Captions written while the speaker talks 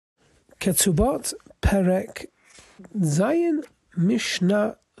Ketubot Perek Zayin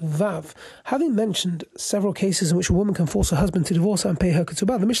Mishnah Vav. Having mentioned several cases in which a woman can force her husband to divorce her and pay her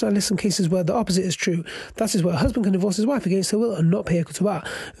ketubah, the Mishnah lists some cases where the opposite is true. That is where a husband can divorce his wife against her will and not pay her ketubah.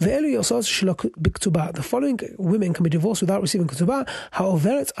 The following women can be divorced without receiving ketubah.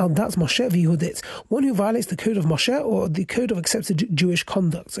 Ha'overet al dat Moshe v'Yehudit. One who violates the code of Moshe or the code of accepted Jewish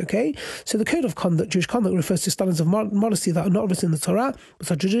conduct. Okay, so the code of conduct, Jewish conduct, refers to standards of modesty that are not written in the Torah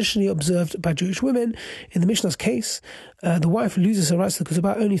but are traditionally observed by Jewish women. In the Mishnah's case, the wife loses her rights to the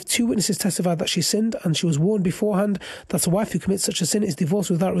ketubah only if two witnesses testify that she sinned and she was warned beforehand that a wife who commits such a sin is divorced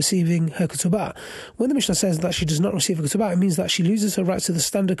without receiving her ketubah. When the Mishnah says that she does not receive a ketubah, it means that she loses her rights to the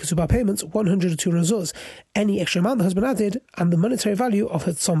standard ketubah payments, 100 or 200 zuz, any extra amount the husband added, and the monetary value of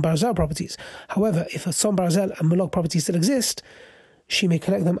her tzom barzel properties. However, if her tzom barzel and malog properties still exist, she may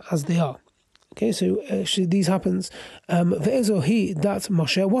collect them as they are. Okay, so these happens. Ve'ezohi dat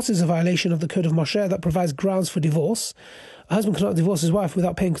Moshe. What is a violation of the code of Moshe that provides grounds for divorce? A husband cannot divorce his wife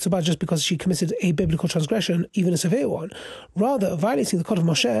without paying ketubah just because she committed a biblical transgression, even a severe one. Rather, violating the code of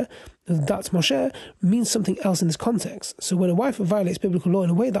Moshe, that Moshe, means something else in this context. So when a wife violates biblical law in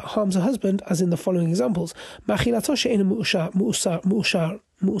a way that harms her husband, as in the following examples,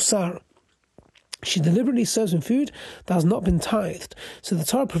 she deliberately serves him food that has not been tithed. So the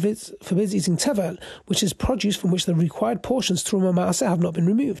Torah forbids eating tevel, which is produce from which the required portions truma ma'aseh have not been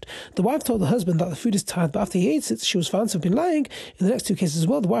removed. The wife told the husband that the food is tithed, but after he ate it, she was found to have been lying. In the next two cases as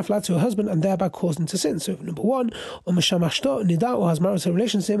well, the wife lied to her husband and thereby caused him to sin. So number one, or nida, or has marital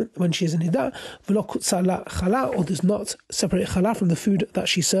relations with him when she is a nida, v'lo kutzala chala, or does not separate chala from the food that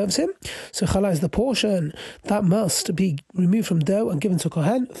she serves him. So chala is the portion that must be removed from dough and given to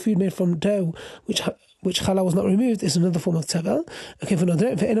kohen. Food made from dough which chala was not removed is another form of tevel. Okay, for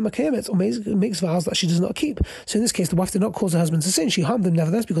or makes vows that she does not keep. So in this case, the wife did not cause her husband to sin; she harmed them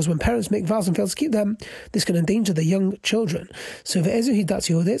nevertheless, because when parents make vows and fail to keep them, this can endanger their young children. So ve'ezuhi dat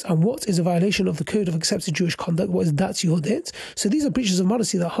yehudit, and what is a violation of the code of accepted Jewish conduct? What is dat yehudit? So these are breaches of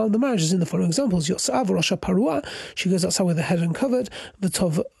modesty that harm the marriages in the following examples: Yotzav Rasha Parua, she goes outside with her head uncovered.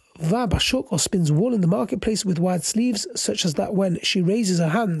 V'tov Bashuk, or spins wool in the marketplace with wide sleeves, such as that when she raises her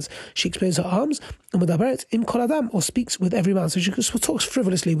hands, she exposes her arms. And Mudaberet im kol adam, or speaks with every man, so she talks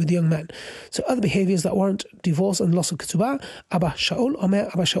frivolously with young men. So other behaviors that warrant divorce and loss of ketubah. Abba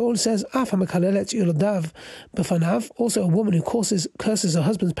Shaul says, Af hamakalelet yolodav b'fanav, also a woman who curses her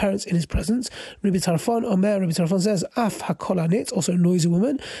husband's parents in his presence. Rabbi Tarfon says, Af hakolanit, also a noisy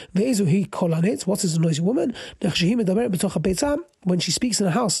woman. Ve'ezu hi kolanit, what is a noisy woman? Nechshehi medaberet b'toch ha'beitzah, when she speaks in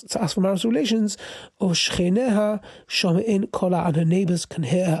a house to ask for marital relations, or shcheneha shomein kola, and her neighbors can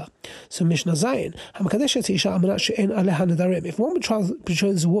hear her. So Mishnah Zayin, if one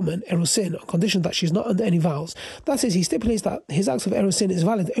betroths a woman, erosin, on condition that she is not under any vows, that is, he stipulates that his acts of erosin is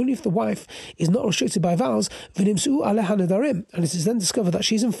valid only if the wife is not restricted by vows, and it is then discovered that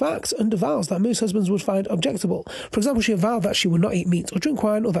she is in fact under vows that most husbands would find objectable. For example, she had vowed that she would not eat meat or drink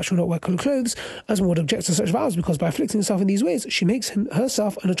wine, or that she would not wear colored clothes. Husband would object to such vows because by afflicting himself in these ways, she makes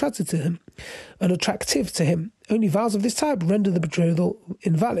herself unattractive to him. Only vows of this type render the betrothal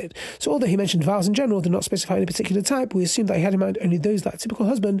invalid. So although he mentioned vows in general, did not specify any particular type, we assume that he had in mind only those that a typical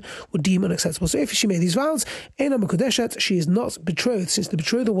husband would deem unacceptable. So if she made these vows, she is not betrothed, since the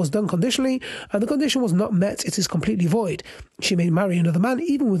betrothal was done conditionally, and the condition was not met, it is completely void. She may marry another man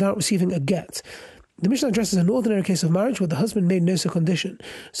even without receiving a get. The Mishnah addresses an ordinary case of marriage where the husband made no such condition.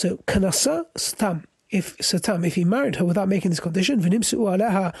 So kanasa stam. If he married her without making this condition, and then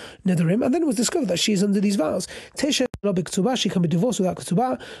it was discovered that she is under these vows, she can be divorced without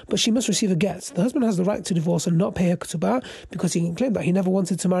ketubah, but she must receive a get. The husband has the right to divorce and not pay her ketubah because he can claim that he never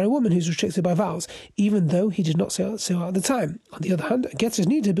wanted to marry a woman who's restricted by vows, even though he did not say so at the time. On the other hand, a get is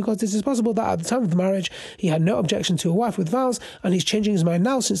needed because it is possible that at the time of the marriage he had no objection to a wife with vows, and he's changing his mind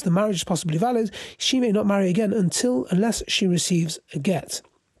now since the marriage is possibly valid. She may not marry again unless she receives a get.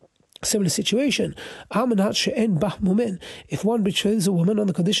 Similar situation, if one betroths a woman on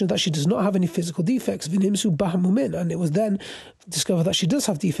the condition that she does not have any physical defects, and it was then discovered that she does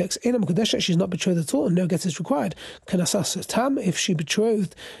have defects, she is not betrothed at all and no get is required. If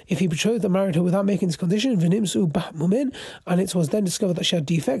he betrothed and married her without making this condition, and it was then discovered that she had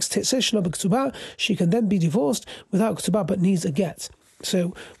defects, she can then be divorced without ketubah but needs a get.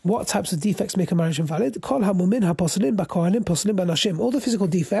 So, what types of defects make a marriage invalid? All the physical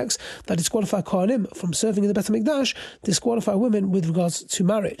defects that disqualify kohanim from serving in the Beit HaMikdash disqualify women with regards to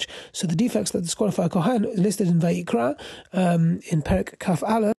marriage. So, the defects that disqualify kohen listed in Vayikra, in Perek Kaf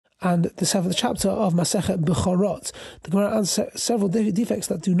Aleph, and the 7th chapter of Masechet Bechorot. The Gemara adds several defects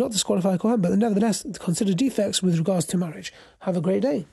that do not disqualify a kohen, but nevertheless consider defects with regards to marriage. Have a great day.